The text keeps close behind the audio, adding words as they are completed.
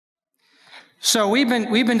So we've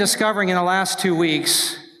been discovering in the last 2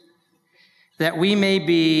 weeks that we may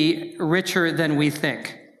be richer than we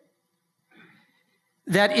think.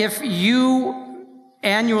 That if you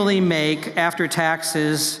annually make, after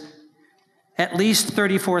taxes, at least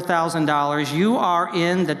 $34,000, you are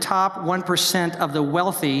in the top 1% of the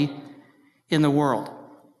wealthy in the world.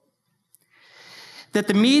 That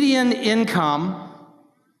the median income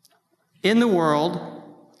in the world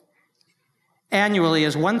annually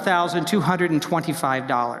is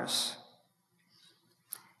 $1,225.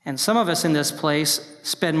 And some of us in this place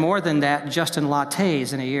spend more than that just in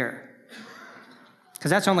lattes in a year, because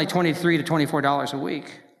that's only $23 to $24 a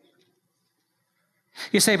week.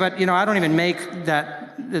 You say, but I don't even make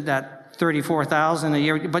that $34,000 a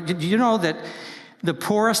year. But did you know that the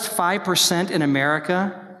poorest 5% in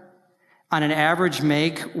America on an average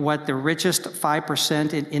make what the richest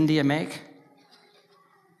 5% in India make?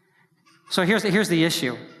 So here's the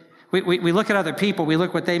issue. We look at other people, we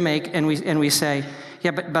look what they make, and we say,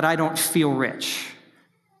 yeah, but I don't feel rich.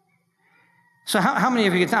 So how many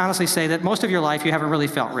of you can honestly say that most of your life you haven't really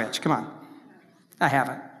felt rich? Come on. I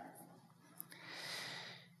haven't.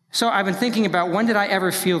 So I've been thinking about, when did I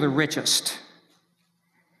ever feel the richest?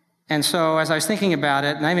 And so as I was thinking about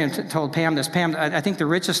it, and I even told Pam this, Pam, I think the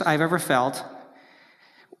richest I've ever felt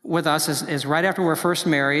with us is right after we were first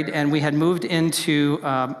married, and we had moved to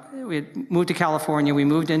California. We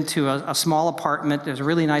moved into a small apartment. It was a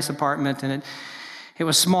really nice apartment, and it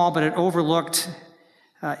was small, but it overlooked,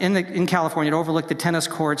 in California, it overlooked the tennis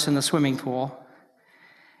courts and the swimming pool.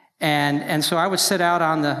 And so I would sit out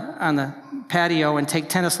on the patio and take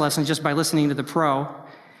tennis lessons just by listening to the pro.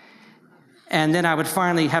 And then I would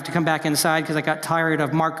finally have to come back inside because I got tired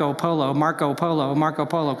of Marco Polo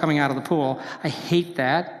coming out of the pool. I hate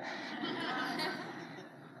that.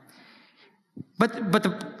 But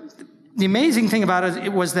the amazing thing about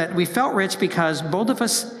it was that we felt rich because both of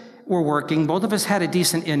us were working, both of us had a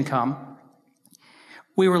decent income.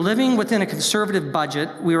 We were living within a conservative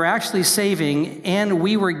budget. We were actually saving, and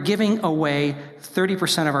we were giving away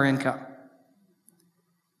 30% of our income.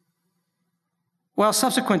 Well,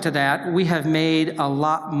 subsequent to that, we have made a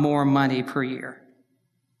lot more money per year.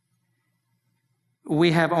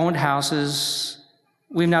 We have owned houses.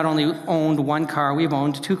 We've not only owned one car, we've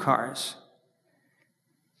owned 2 cars.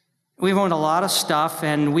 We've owned a lot of stuff,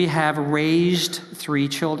 and we have raised 3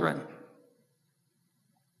 children.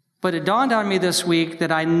 But it dawned on me this week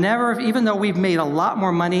that I never, even though we've made a lot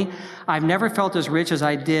more money, I've never felt as rich as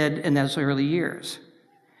I did in those early years.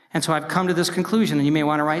 And so I've come to this conclusion, and you may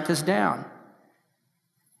want to write this down.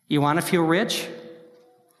 You want to feel rich?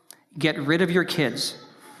 Get rid of your kids.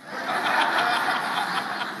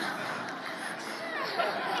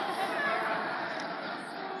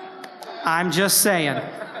 I'm just saying.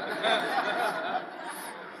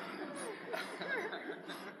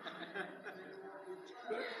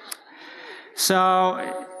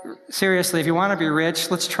 So, seriously, if you want to be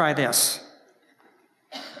rich, let's try this.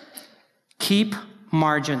 Keep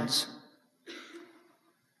margins.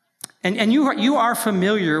 And you are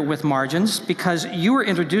familiar with margins because you were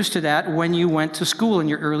introduced to that when you went to school in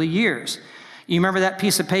your early years. You remember that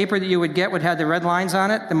piece of paper that you would get would have the red lines on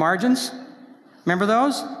it, the margins? Remember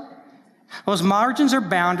those? Those margins are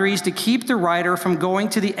boundaries to keep the writer from going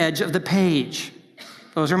to the edge of the page.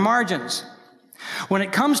 Those are margins. When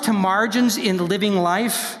it comes to margins in living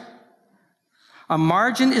life, a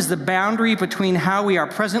margin is the boundary between how we are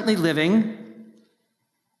presently living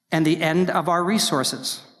and the end of our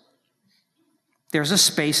resources. There's a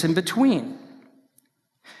space in between.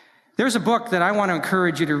 There's a book that I want to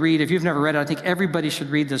encourage you to read. If you've never read it, I think everybody should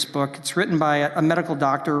read this book. It's written by a medical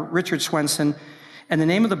doctor, Richard Swenson, and the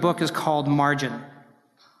name of the book is called Margin.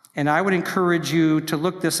 And I would encourage you to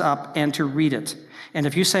look this up and to read it. And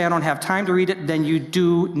if you say, I don't have time to read it, then you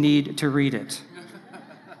do need to read it.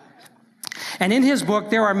 And in his book,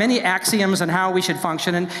 there are many axioms on how we should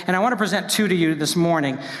function, and I want to present 2 to you this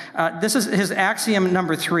morning. This is his axiom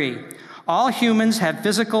number 3. All humans have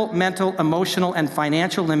physical, mental, emotional, and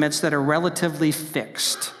financial limits that are relatively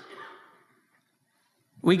fixed.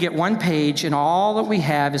 We get 1 page, and all that we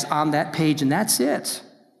have is on that page, and that's it.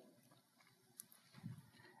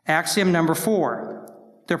 Axiom number 4.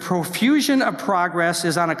 The profusion of progress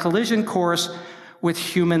is on a collision course with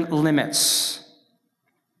human limits.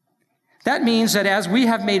 That means that as we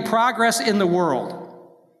have made progress in the world,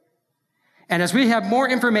 and as we have more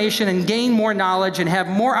information and gain more knowledge and have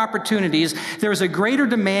more opportunities, there is a greater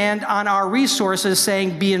demand on our resources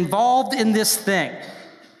saying, be involved in this thing.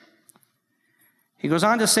 He goes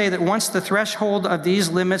on to say that once the threshold of these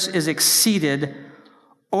limits is exceeded,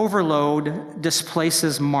 overload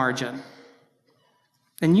displaces margin.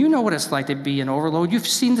 And you know what it's like to be in overload. You've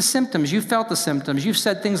seen the symptoms. You've felt the symptoms. You've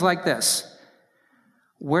said things like this.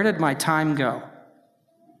 Where did my time go?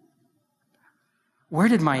 Where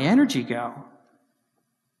did my energy go?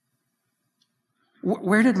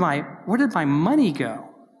 Where did my money go?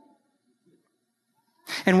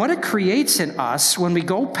 And what it creates in us when we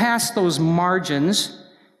go past those margins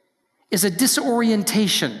is a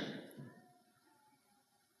disorientation.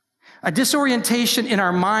 A disorientation in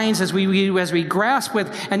our minds as we grasp with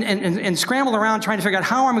and scramble around trying to figure out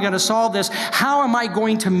how am I going to solve this? How am I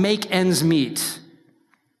going to make ends meet?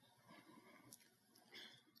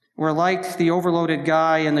 We're like the overloaded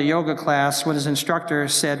guy in the yoga class when his instructor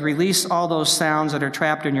said, release all those sounds that are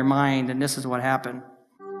trapped in your mind, and this is what happened.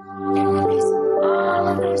 Release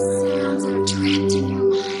all those sounds that are trapped in your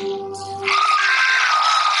mind.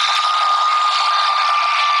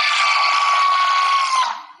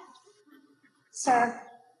 Sir,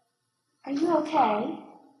 are you okay?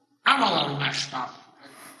 I'm a little messed up.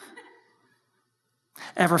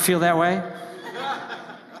 Ever feel that way?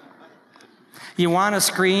 You want to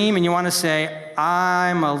scream and you want to say,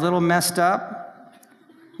 I'm a little messed up?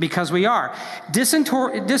 Because we are.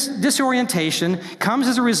 Disorientation comes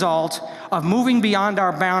as a result of moving beyond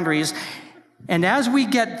our boundaries. And as we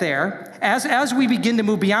get there, as we begin to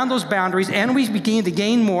move beyond those boundaries and we begin to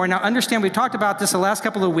gain more, now understand, we've talked about this the last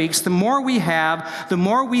couple of weeks, the more we have, the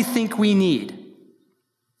more we think we need.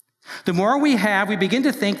 The more we have, we begin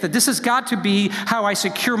to think that this has got to be how I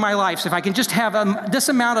secure my life. So if I can just have this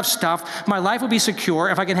amount of stuff, my life will be secure.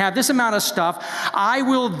 If I can have this amount of stuff, I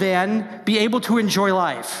will then be able to enjoy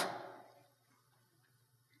life.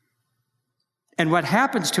 And what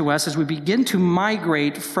happens to us is we begin to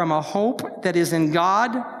migrate from a hope that is in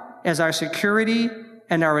God as our security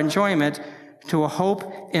and our enjoyment to a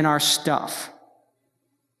hope in our stuff.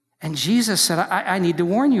 And Jesus said, I need to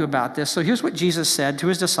warn you about this. So here's what Jesus said to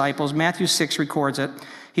his disciples. Matthew 6 records it.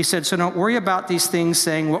 He said, so don't worry about these things,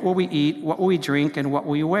 saying, what will we eat, what will we drink, and what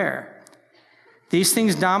will we wear? These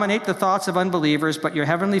things dominate the thoughts of unbelievers, but your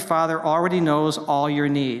heavenly Father already knows all your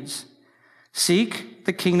needs. Seek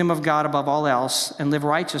the kingdom of God above all else and live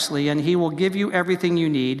righteously, and he will give you everything you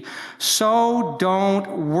need. So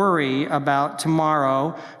don't worry about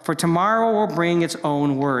tomorrow, for tomorrow will bring its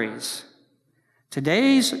own worries.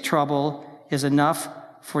 Today's trouble is enough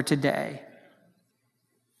for today.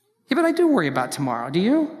 Yeah, but I do worry about tomorrow. Do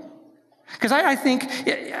you? Because I think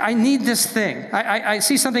I need this thing. I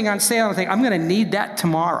see something on sale and I think, I'm going to need that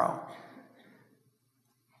tomorrow.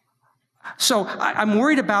 So I'm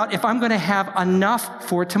worried about if I'm going to have enough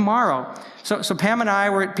for tomorrow. So Pam and I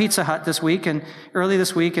were at Pizza Hut early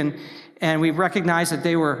this week, and we recognized that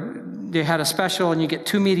they had a special, and you get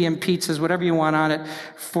 2 medium pizzas, whatever you want on it,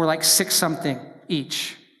 for like $6 something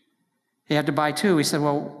each. You had to buy 2. We said,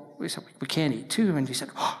 we can't eat 2. And he said,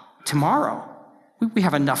 tomorrow. We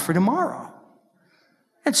have enough for tomorrow.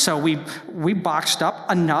 And so we boxed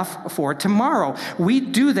up enough for tomorrow. We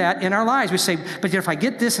do that in our lives. We say, but if I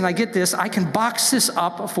get this and I get this, I can box this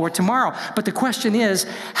up for tomorrow. But the question is,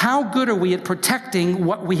 how good are we at protecting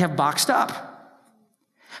what we have boxed up?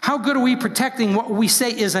 How good are we protecting what we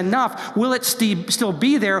say is enough? Will it still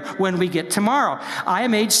be there when we get tomorrow? I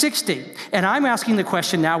am age 60, and I'm asking the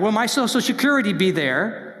question now, will my Social Security be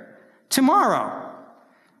there tomorrow?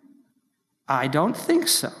 I don't think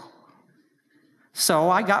so. So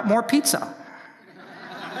I got more pizza.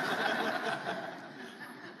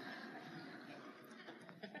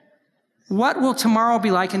 What will tomorrow be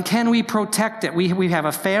like, and can we protect it? We have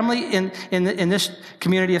a family in this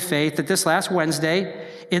community of faith that this last Wednesday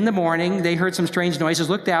in the morning, they heard some strange noises,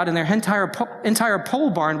 looked out, and their entire pole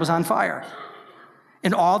barn was on fire.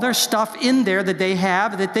 And all their stuff in there that they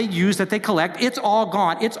have, that they use, that they collect, it's all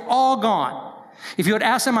gone. It's all gone. If you had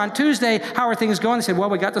asked them on Tuesday, how are things going? They said, well,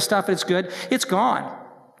 we got the stuff, it's good. It's gone.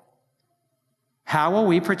 How will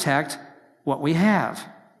we protect what we have?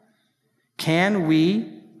 Can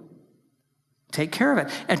we take care of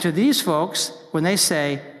it? And to these folks, when they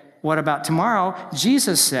say, what about tomorrow?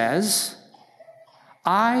 Jesus says,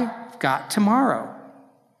 I've got tomorrow.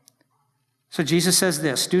 So Jesus says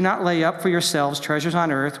this, do not lay up for yourselves treasures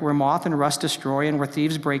on earth where moth and rust destroy and where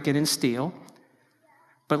thieves break in and steal.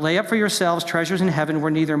 But lay up for yourselves treasures in heaven where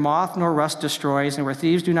neither moth nor rust destroys and where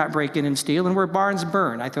thieves do not break in and steal and where barns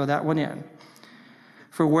burn. I throw that one in.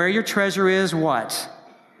 For where your treasure is, what?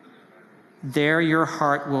 There your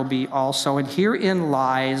heart will be also. And herein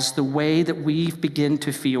lies the way that we begin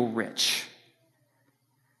to feel rich.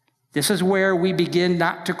 This is where we begin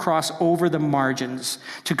not to cross over the margins,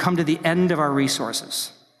 to come to the end of our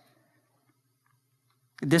resources.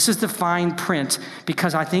 This is the fine print,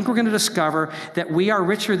 because I think we're going to discover that we are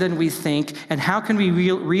richer than we think, and how can we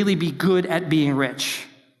really be good at being rich?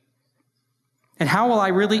 And how will I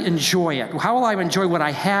really enjoy it? How will I enjoy what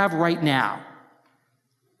I have right now?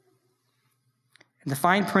 And the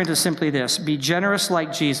fine print is simply this: be generous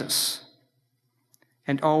like Jesus,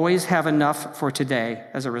 and always have enough for today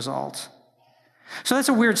as a result. So that's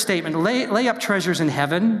a weird statement. Lay up treasures in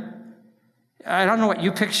heaven. I don't know what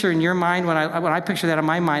you picture in your mind. When I picture that in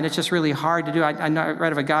my mind, it's just really hard to do. I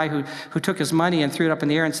read of a guy who took his money and threw it up in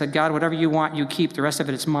the air and said, God, whatever you want, you keep. The rest of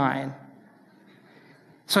it is mine.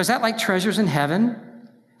 So is that like treasures in heaven?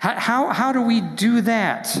 How do we do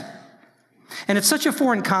that? And it's such a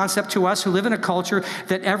foreign concept to us who live in a culture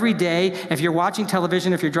that every day, if you're watching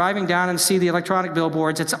television, if you're driving down and see the electronic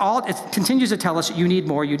billboards, it continues to tell us you need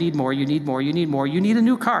more, you need more, you need more, you need more. You need a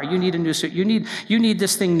new car, you need a new suit, you need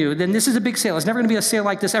this thing new. Then this is a big sale. It's never going to be a sale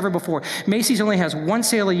like this ever before. Macy's only has one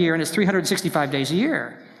sale a year, and it's 365 days a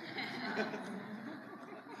year.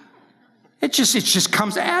 It just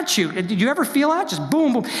comes at you. Did you ever feel that? Just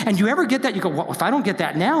boom, boom. And you ever get that? You go, well, if I don't get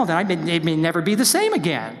that now, then it may never be the same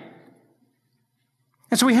again.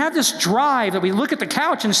 And so we have this drive that we look at the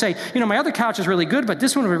couch and say, my other couch is really good, but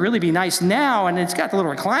this one would really be nice now, and it's got the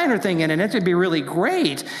little recliner thing in it, and it would be really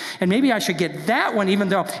great. And maybe I should get that one,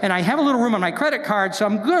 and I have a little room on my credit card, so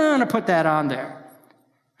I'm going to put that on there.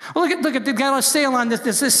 Well, look at, they got a sale on this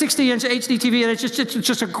 60-inch HD TV, and it's just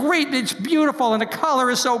it's beautiful, and the color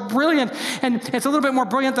is so brilliant, and it's a little bit more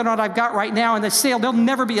brilliant than what I've got right now. And the sale, there'll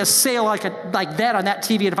never be a sale like that on that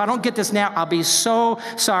TV. And if I don't get this now, I'll be so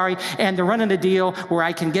sorry. And they're running a deal where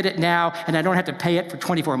I can get it now, and I don't have to pay it for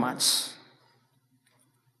 24 months.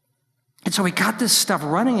 And so we got this stuff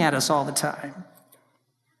running at us all the time.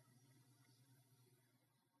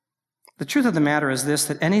 The truth of the matter is this,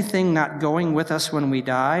 that anything not going with us when we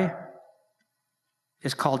die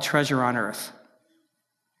is called treasure on earth.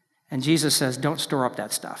 And Jesus says, don't store up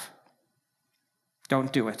that stuff.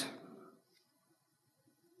 Don't do it.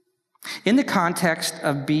 In the context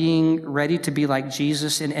of being ready to be like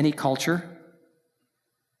Jesus in any culture,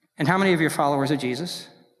 and how many of you are followers of Jesus?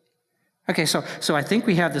 Okay, so I think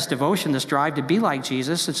we have this devotion, this drive to be like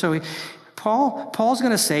Jesus. And so Paul's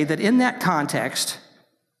going to say that in that context,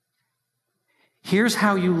 here's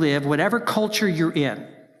how you live, whatever culture you're in.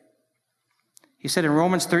 He said in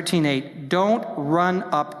Romans 13:8, don't run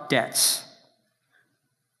up debts,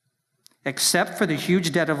 except for the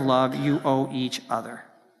huge debt of love you owe each other.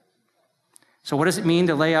 So what does it mean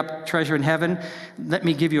to lay up treasure in heaven? Let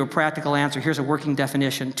me give you a practical answer. Here's a working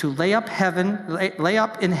definition. To lay up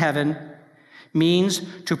in heaven means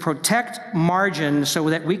to protect margin so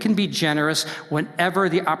that we can be generous whenever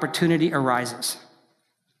the opportunity arises.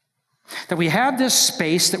 That we have this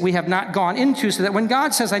space that we have not gone into, so that when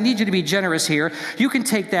God says, I need you to be generous here, you can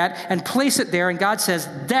take that and place it there, and God says,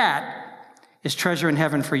 that is treasure in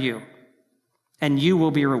heaven for you, and you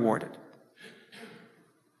will be rewarded.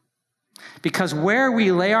 Because where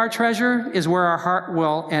we lay our treasure is where our heart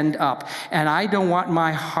will end up, and I don't want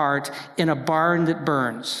my heart in a barn that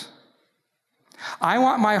burns. I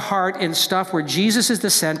want my heart in stuff where Jesus is the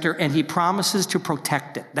center, and he promises to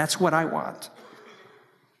protect it. That's what I want.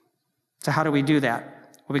 So how do we do that?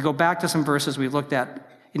 Well, we go back to some verses we've looked at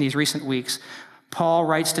in these recent weeks. Paul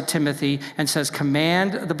writes to Timothy and says,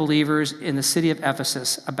 command the believers in the city of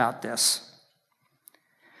Ephesus about this.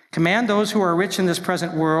 Command those who are rich in this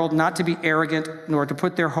present world not to be arrogant, nor to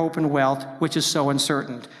put their hope in wealth, which is so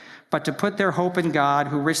uncertain, but to put their hope in God,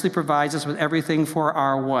 who richly provides us with everything for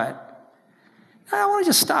our what? I want to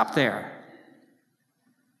just stop there.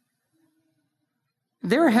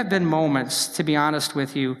 There have been moments, to be honest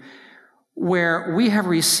with you, where we have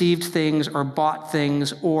received things or bought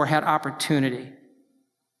things or had opportunity.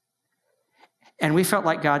 And we felt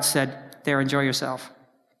like God said, there, enjoy yourself.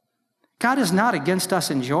 God is not against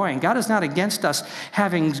us enjoying. God is not against us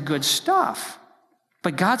having good stuff.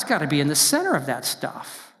 But God's got to be in the center of that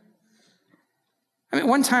stuff. I mean,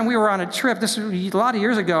 one time we were on a trip, this was a lot of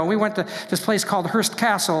years ago, and we went to this place called Hearst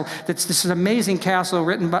Castle. This is an amazing castle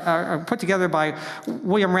put together by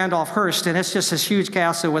William Randolph Hearst, and it's just this huge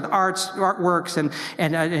castle with artworks and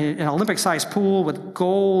an Olympic-sized pool with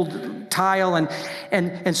gold tile,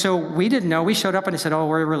 and so we didn't know. We showed up and they said, oh,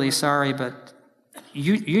 we're really sorry, but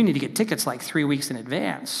you need to get tickets like 3 weeks in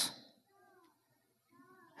advance.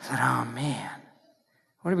 I said, oh, man.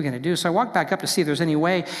 What are we going to do? So I walked back up to see if there's any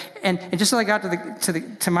way. And just as I got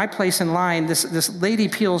to my place in line, this lady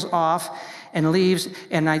peels off and leaves.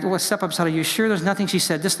 And I step up and said, are you sure there's nothing? She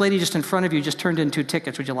said, this lady just in front of you just turned in 2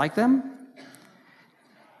 tickets. Would you like them?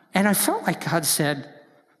 And I felt like God said,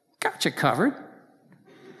 got you covered.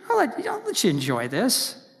 I'll let you enjoy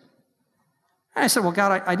this. And I said, well,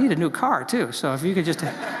 God, I need a new car too. So if you could just,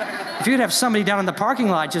 if you could have somebody down in the parking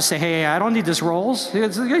lot just say, hey, I don't need this Rolls. Here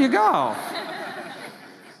you go.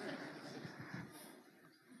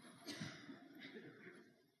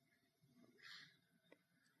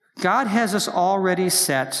 God has us already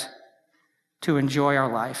set to enjoy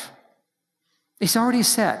our life. It's already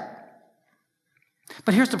set.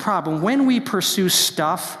 But here's the problem. When we pursue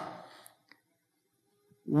stuff,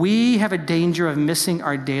 we have a danger of missing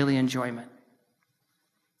our daily enjoyment.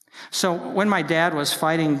 So when my dad was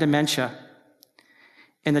fighting dementia,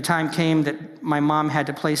 and the time came that my mom had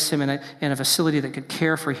to place him in a facility that could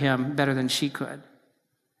care for him better than she could.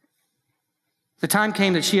 The time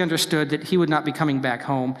came that she understood that he would not be coming back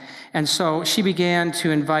home. And so she began to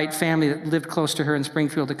invite family that lived close to her in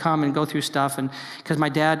Springfield to come and go through stuff, and because my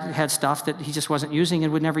dad had stuff that he just wasn't using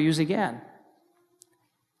and would never use again.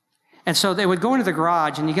 And so they would go into the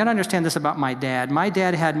garage, and you got to understand this about my dad. My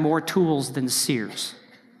dad had more tools than Sears.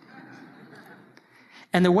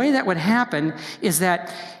 And the way that would happen is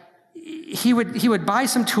that he would buy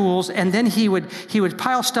some tools, and then he would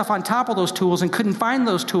pile stuff on top of those tools and couldn't find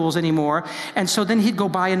those tools anymore. And so then he'd go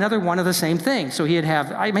buy another one of the same thing. So he had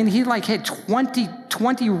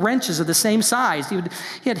 20 wrenches of the same size.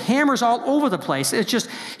 He had hammers all over the place. It's just,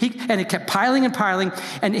 and it kept piling and piling,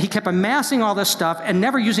 and he kept amassing all this stuff and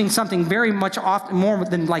never using something very much often more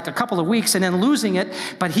than like a couple of weeks and then losing it.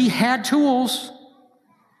 But he had tools,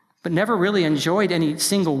 but never really enjoyed any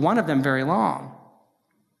single one of them very long.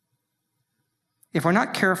 If we're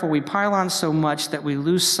not careful, we pile on so much that we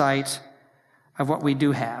lose sight of what we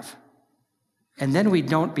do have. And then we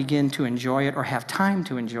don't begin to enjoy it or have time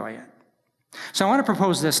to enjoy it. So I want to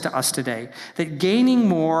propose this to us today, that gaining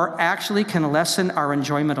more actually can lessen our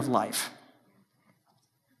enjoyment of life.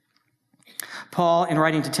 Paul, in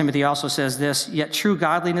writing to Timothy, also says this, yet true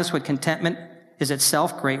godliness with contentment is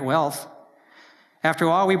itself great wealth. After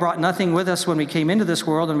all, we brought nothing with us when we came into this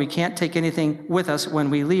world, and we can't take anything with us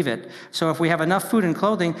when we leave it. So if we have enough food and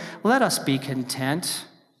clothing, let us be content.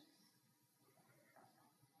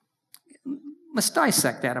 Let's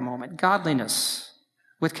dissect that a moment. Godliness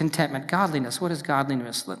with contentment. Godliness, what is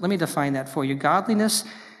godliness? Let me define that for you. Godliness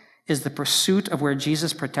is the pursuit of where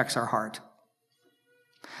Jesus protects our heart.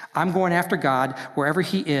 I'm going after God wherever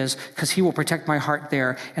he is because he will protect my heart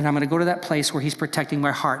there. And I'm going to go to that place where he's protecting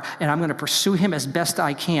my heart. And I'm going to pursue him as best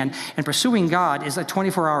I can. And pursuing God is a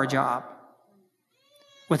 24-hour job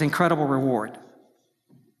with incredible reward.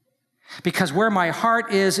 Because where my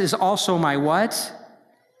heart is also my what?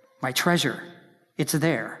 My treasure. It's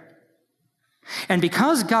there. And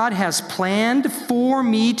because God has planned for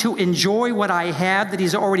me to enjoy what I have that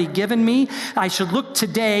he's already given me, I should look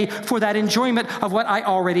today for that enjoyment of what I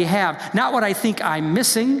already have, not what I think I'm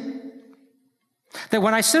missing. That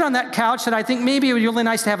when I sit on that couch that I think maybe it would be really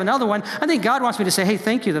nice to have another one, I think God wants me to say, hey,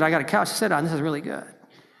 thank you that I got a couch to sit on. This is really good.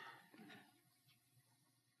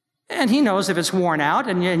 And he knows if it's worn out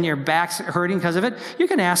and your back's hurting because of it, you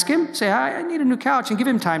can ask him, say, I need a new couch, and give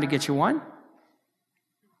him time to get you one.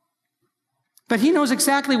 But he knows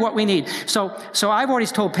exactly what we need. So I've already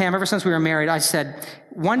told Pam ever since we were married, I said,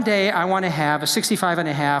 one day I want to have a 65 and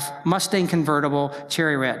a half Mustang convertible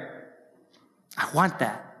cherry red. I want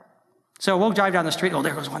that. So we'll drive down the street. Oh,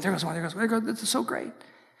 there goes one, there goes one, there goes one. There goes, this is so great.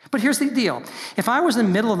 But here's the deal. If I was in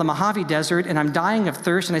the middle of the Mojave Desert and I'm dying of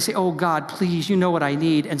thirst and I say, oh, God, please, you know what I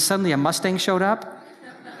need, and suddenly a Mustang showed up,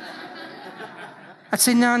 I'd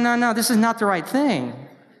say, no, this is not the right thing.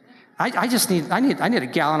 I need a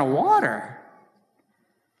gallon of water.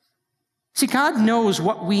 See, God knows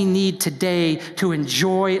what we need today to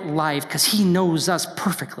enjoy life because he knows us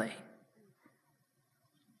perfectly.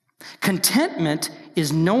 Contentment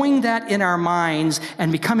is knowing that in our minds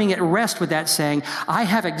and becoming at rest with that, saying, I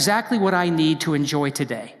have exactly what I need to enjoy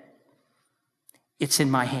today. It's in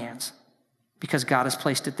my hands because God has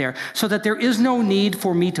placed it there, so that there is no need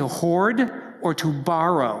for me to hoard or to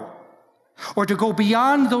borrow or to go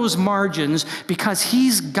beyond those margins because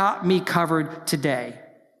he's got me covered today.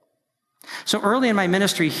 So early in my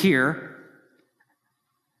ministry here,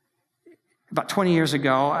 about 20 years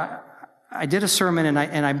ago, I did a sermon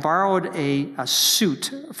and I borrowed a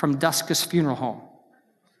suit from Duskus Funeral Home.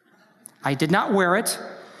 I did not wear it,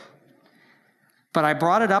 but I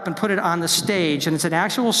brought it up and put it on the stage, and it's an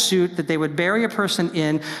actual suit that they would bury a person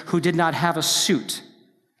in who did not have a suit.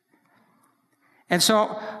 And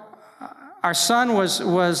so our son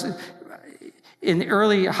was in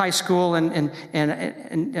early high school, and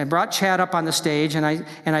I brought Chad up on the stage, and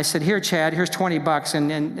I said, here, Chad, here's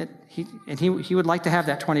 $20, and he would like to have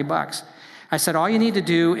that $20. I said, all you need to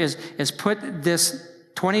do is put this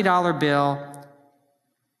 $20 bill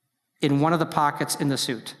in one of the pockets in the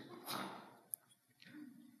suit.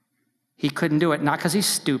 He couldn't do it, not because he's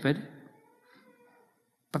stupid,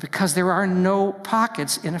 but because there are no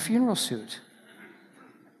pockets in a funeral suit.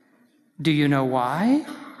 Do you know why?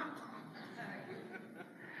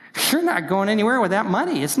 You're not going anywhere with that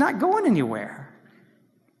money. It's not going anywhere.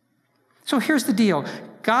 So here's the deal.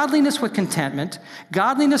 Godliness with contentment,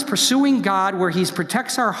 godliness pursuing God where he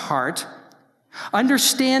protects our heart,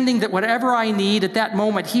 understanding that whatever I need at that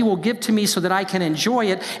moment, he will give to me so that I can enjoy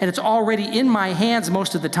it, and it's already in my hands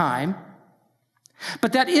most of the time.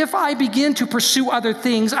 But that if I begin to pursue other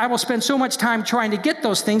things, I will spend so much time trying to get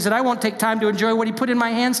those things that I won't take time to enjoy what he put in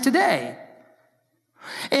my hands today.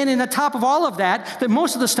 And in the top of all of that, that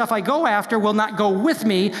most of the stuff I go after will not go with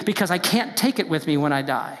me because I can't take it with me when I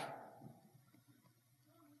die.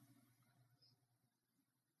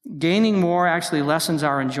 Gaining more actually lessens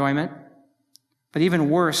our enjoyment. But even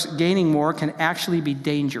worse, gaining more can actually be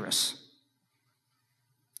dangerous.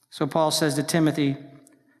 So Paul says to Timothy,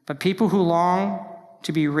 but people who long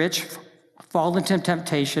to be rich fall into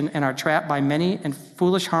temptation and are trapped by many and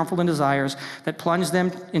foolish, harmful desires that plunge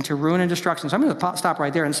them into ruin and destruction. So I'm going to stop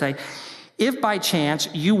right there and say, if by chance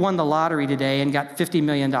you won the lottery today and got $50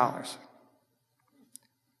 million,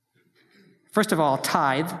 first of all,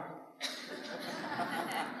 tithe.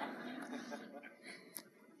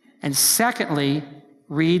 And secondly,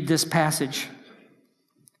 read this passage.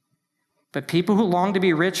 But people who long to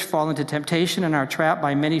be rich fall into temptation and are trapped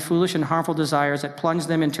by many foolish and harmful desires that plunge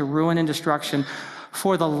them into ruin and destruction.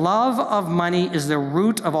 For the love of money is the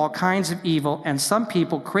root of all kinds of evil, and some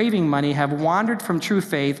people craving money have wandered from true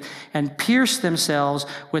faith and pierced themselves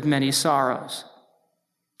with many sorrows.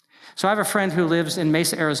 So I have a friend who lives in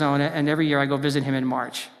Mesa, Arizona, and every year I go visit him in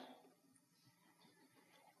March.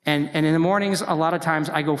 And in the mornings, a lot of times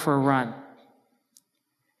I go for a run.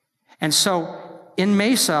 And so in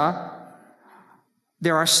Mesa,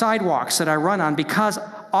 there are sidewalks that I run on because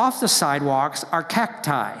off the sidewalks are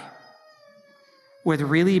cacti with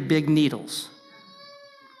really big needles.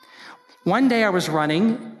 One day I was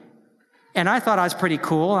running, and I thought I was pretty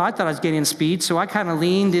cool. I thought I was gaining speed, so I kind of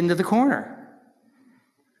leaned into the corner.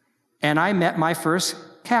 And I met my first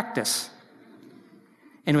cactus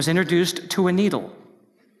and was introduced to a needle.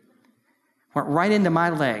 Went right into my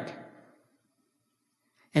leg.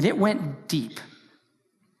 And it went deep.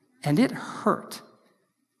 And it hurt.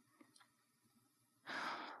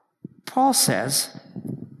 Paul says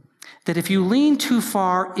that if you lean too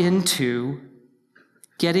far into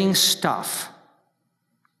getting stuff,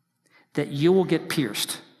 that you will get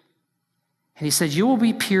pierced. And he says, you will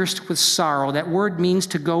be pierced with sorrow. That word means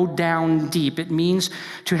to go down deep. It means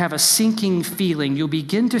to have a sinking feeling. You'll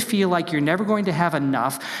begin to feel like you're never going to have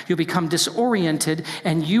enough. You'll become disoriented,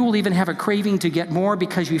 and you will even have a craving to get more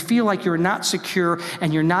because you feel like you're not secure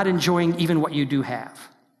and you're not enjoying even what you do have.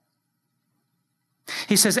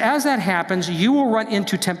 He says, as that happens, you will run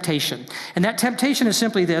into temptation. And that temptation is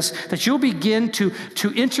simply this, that you'll begin to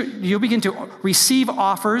receive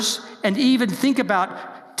offers and even think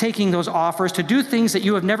about taking those offers to do things that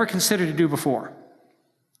you have never considered to do before.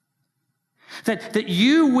 That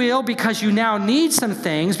you will, because you now need some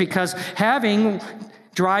things, because having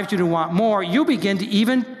drives you to want more, you'll begin to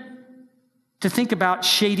even to think about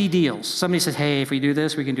shady deals. Somebody says, hey, if we do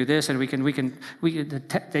this, we can do this, and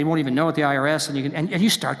they won't even know at the IRS, and you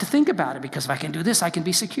start to think about it, because if I can do this, I can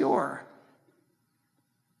be secure.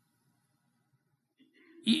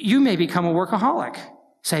 You may become a workaholic.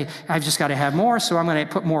 Say, I've just got to have more, so I'm going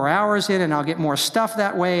to put more hours in, and I'll get more stuff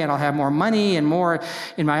that way, and I'll have more money and more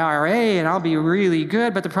in my IRA, and I'll be really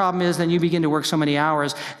good. But the problem is then you begin to work so many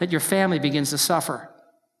hours that your family begins to suffer.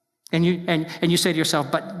 And you say to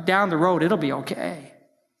yourself, but down the road, it'll be okay.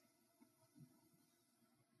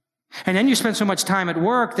 And then you spend so much time at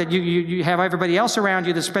work that you have everybody else around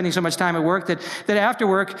you that's spending so much time at work that after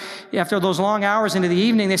work, after those long hours into the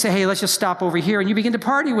evening, they say, hey, let's just stop over here. And you begin to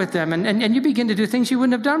party with them, and you begin to do things you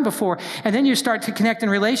wouldn't have done before. And then you start to connect in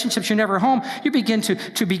relationships you're never home. You begin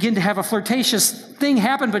to have a flirtatious thing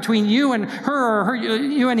happen between you and her, or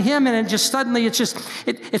you and him, and it just suddenly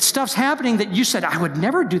it's stuff's happening that you said, I would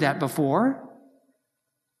never do that before.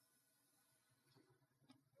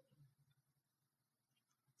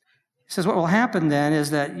 He says what will happen then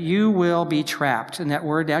is that you will be trapped, and that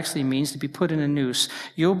word actually means to be put in a noose.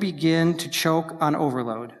 You'll begin to choke on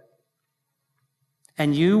overload.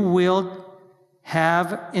 And you will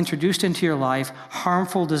have introduced into your life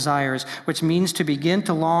harmful desires, which means to begin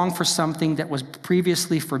to long for something that was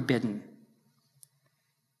previously forbidden.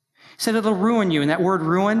 He said it'll ruin you, and that word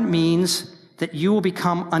ruin means that you will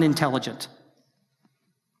become unintelligent.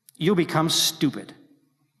 You'll become stupid.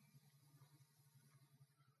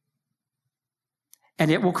 and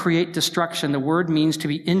it will create destruction. The word means to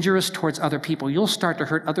be injurious towards other people. You'll start to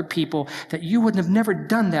hurt other people that you would have never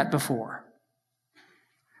done that before,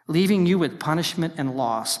 leaving you with punishment and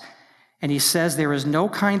loss. And he says there is no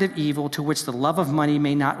kind of evil to which the love of money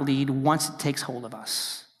may not lead once it takes hold of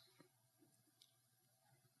us.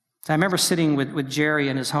 I remember sitting with Jerry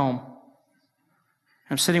in his home.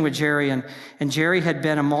 I'm sitting with Jerry, and Jerry had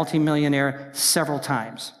been a multimillionaire several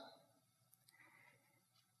times.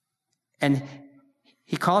 And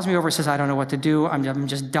he calls me over and says, I don't know what to do. I'm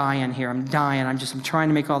just dying here. I'm dying. I'm trying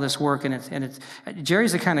to make all this work. And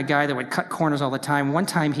Jerry's the kind of guy that would cut corners all the time. One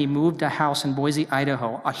time he moved a house in Boise,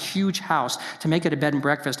 Idaho, a huge house, to make it a bed and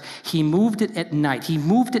breakfast. He moved it at night. He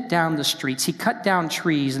moved it down the streets. He cut down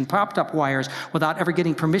trees and popped up wires without ever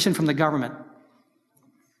getting permission from the government.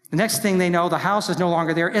 The next thing they know, the house is no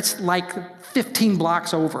longer there. It's like 15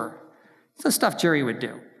 blocks over. It's the stuff Jerry would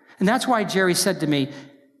do. And that's why Jerry said to me,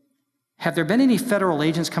 have there been any federal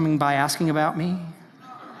agents coming by asking about me?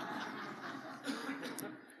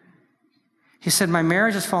 He said, my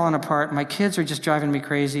marriage is falling apart. My kids are just driving me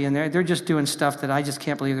crazy, and they're just doing stuff that I just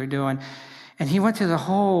can't believe they're doing. And he went through the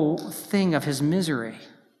whole thing of his misery.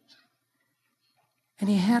 And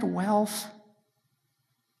he had wealth,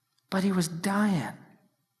 but he was dying.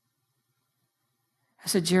 I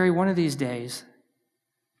said, Jerry, one of these days,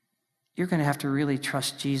 you're going to have to really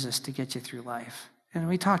trust Jesus to get you through life. And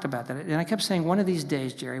we talked about that. And I kept saying, one of these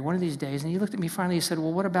days, Jerry, one of these days. And he looked at me finally, he said,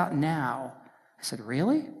 well, what about now? I said,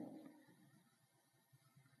 really?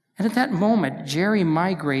 And at that moment, Jerry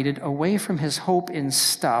migrated away from his hope in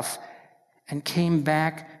stuff and came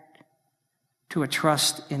back to a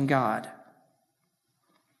trust in God.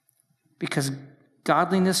 Because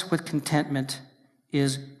godliness with contentment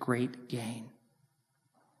is great gain.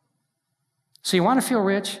 So you want to feel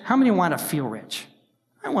rich? How many want to feel rich?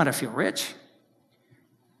 I want to feel rich.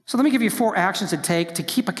 So let me give you 4 actions to take to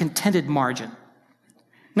keep a contented margin.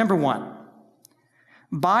 Number 1,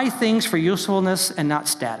 buy things for usefulness and not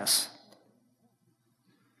status.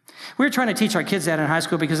 We were trying to teach our kids that in high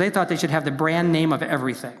school because they thought they should have the brand name of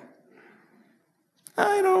everything.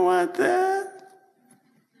 I don't want that.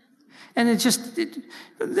 And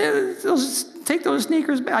take those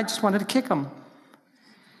sneakers back. I just wanted to kick them.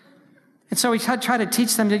 And so we tried to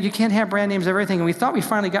teach them that you can't have brand names of everything. And we thought we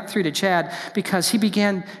finally got through to Chad because he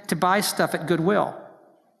began to buy stuff at Goodwill.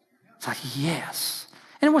 It's like, yes.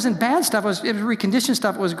 And it wasn't bad stuff. It was reconditioned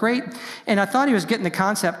stuff. It was great. And I thought he was getting the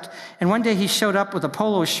concept. And one day he showed up with a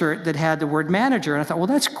polo shirt that had the word manager. And I thought, well,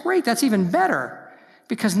 that's great. That's even better.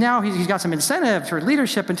 Because now he's got some incentive for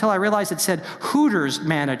leadership until I realized it said Hooters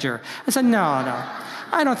manager. I said, no.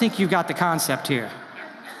 I don't think you got the concept here.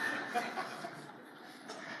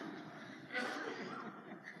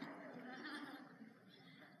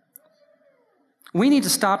 We need to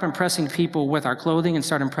stop impressing people with our clothing and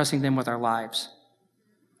start impressing them with our lives.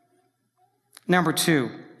 Number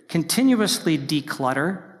 2, continuously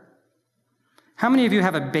declutter. How many of you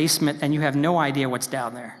have a basement and you have no idea what's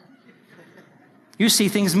down there? You see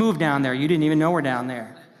things move down there. You didn't even know were down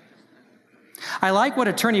there. I like what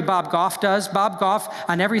attorney Bob Goff does. Bob Goff,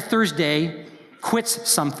 on every Thursday, quits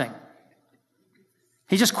something.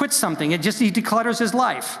 He just quits something. He declutters his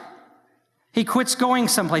life. He quits going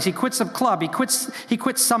someplace. He quits a club. He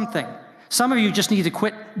quits something. Some of you just need to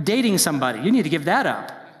quit dating somebody. You need to give that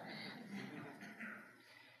up.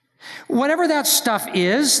 Whatever that stuff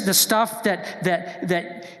is, the stuff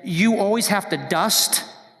that you always have to dust,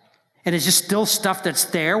 and it's just still stuff that's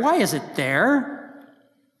there. Why is it there?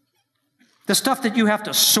 The stuff that you have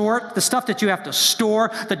to sort, the stuff that you have to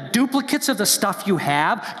store, the duplicates of the stuff you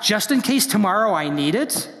have, just in case tomorrow I need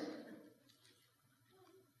it.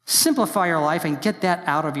 Simplify your life and get that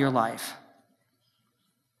out of your life.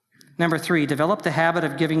 Number 3, develop the habit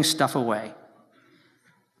of giving stuff away.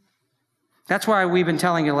 That's why we've been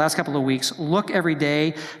telling you the last couple of weeks, look every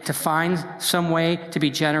day to find some way to be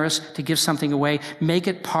generous, to give something away. Make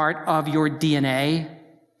it part of your DNA.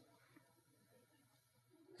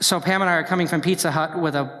 So Pam and I are coming from Pizza Hut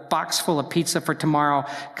with a box full of pizza for tomorrow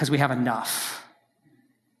because we have enough.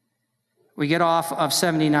 We get off of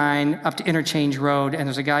 79 up to Interchange Road, and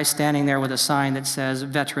there's a guy standing there with a sign that says,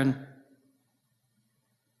 veteran,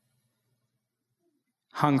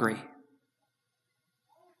 hungry.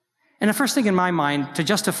 And the first thing in my mind to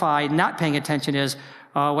justify not paying attention is,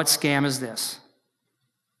 what scam is this?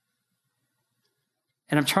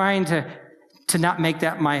 And I'm trying to not make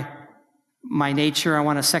that my nature. I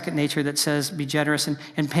want a second nature that says, be generous.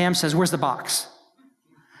 And Pam says, where's the box?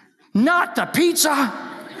 Not the pizza!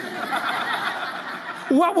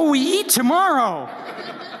 What will we eat tomorrow?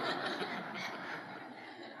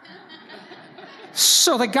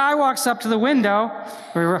 So the guy walks up to the window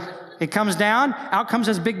It comes down, out comes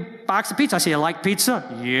this big box of pizza. I say, you like pizza?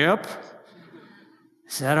 Yep. I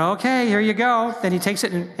said, okay, here you go. Then he takes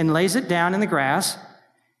it and lays it down in the grass.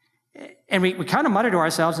 And we kind of mutter to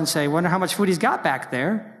ourselves and say, wonder how much food he's got back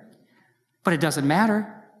there. But it doesn't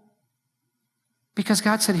matter. Because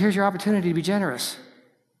God said, here's your opportunity to be generous.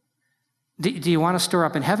 Do you want to store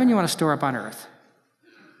up in heaven? You want to store up on earth?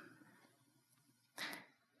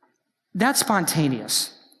 That's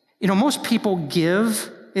spontaneous. Most people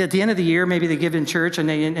give at the end of the year. Maybe they give in church and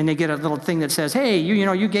they get a little thing that says, hey,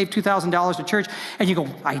 you gave $2,000 to church. And you go,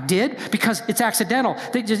 I did? Because it's accidental.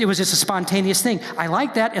 It was just a spontaneous thing. I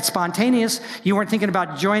like that. It's spontaneous. You weren't thinking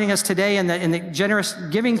about joining us today in the generous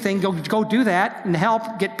giving thing. Go do that and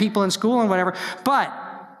help get people in school and whatever. But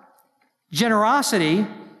generosity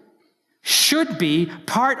should be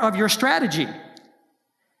part of your strategy.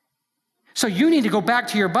 So you need to go back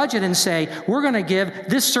to your budget and say, we're going to give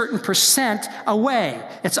this certain percent away.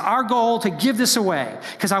 It's our goal to give this away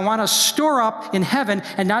because I want to store up in heaven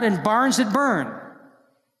and not in barns that burn.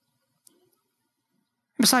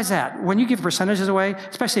 Besides that, when you give percentages away,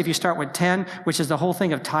 especially if you start with 10, which is the whole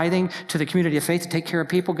thing of tithing to the community of faith to take care of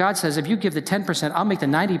people, God says, if you give the 10%, I'll make the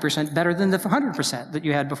 90% better than the 100% that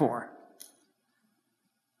you had before.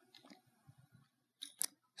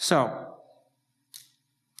 So,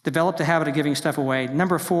 develop the habit of giving stuff away.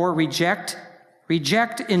 Number 4, reject.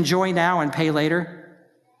 Reject, enjoy now, and pay later.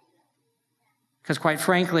 Because quite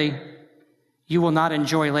frankly, you will not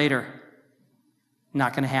enjoy later.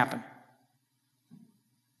 Not going to happen.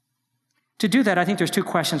 To do that, I think there's 2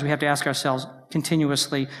 questions we have to ask ourselves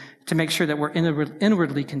continuously to make sure that we're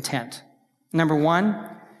inwardly content. Number 1,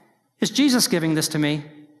 is Jesus giving this to me?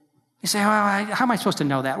 You say, how am I supposed to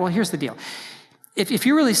know that? Well, here's the deal. If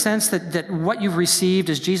you really sense that what you've received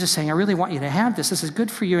is Jesus saying, I really want you to have this, this is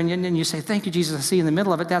good for you, and you say, thank you, Jesus, I see you in the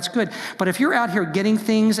middle of it, that's good. But if you're out here getting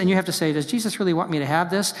things and you have to say, does Jesus really want me to have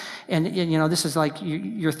this? And this is like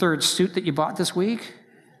your 3rd suit that you bought this week,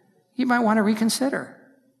 you might want to reconsider.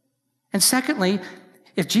 And secondly,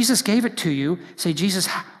 if Jesus gave it to you, say, Jesus,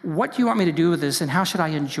 what do you want me to do with this and how should I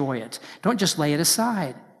enjoy it? Don't just lay it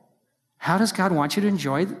aside. How does God want you to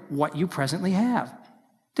enjoy what you presently have?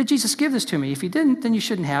 Did Jesus give this to me? If he didn't, then you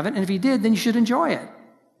shouldn't have it. And if he did, then you should enjoy it.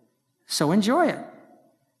 So enjoy it.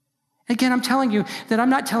 Again, I'm telling you that I'm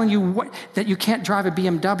not telling you that you can't drive a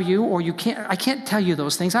BMW or I can't tell you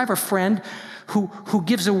those things. I have a friend who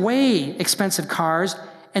gives away expensive cars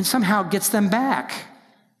and somehow gets them back.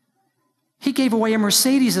 He gave away a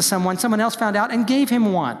Mercedes to someone else found out and gave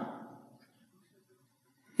him one.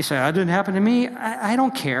 You say, that didn't happen to me. I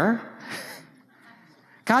don't care.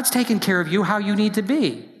 God's taking care of you how you need to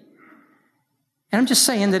be. And I'm just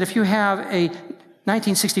saying that if you have a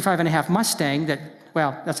 1965 and a half Mustang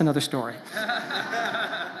that's another story.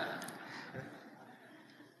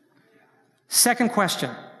 Second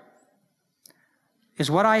question, is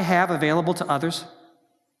what I have available to others?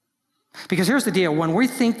 Because here's the deal. When we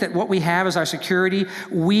think that what we have is our security,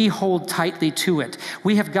 we hold tightly to it.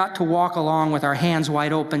 We have got to walk along with our hands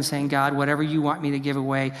wide open saying, God, whatever you want me to give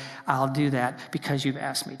away, I'll do that because you've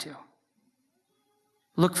asked me to.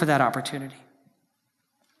 Look for that opportunity.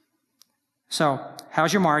 So,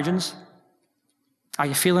 how's your margins? Are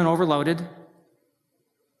you feeling overloaded?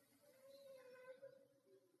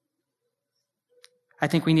 I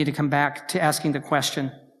think we need to come back to asking the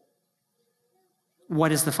question,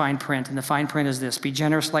 what is the fine print? And the fine print is this: be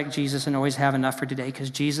generous like Jesus and always have enough for today, because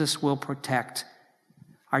Jesus will protect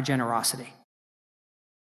our generosity.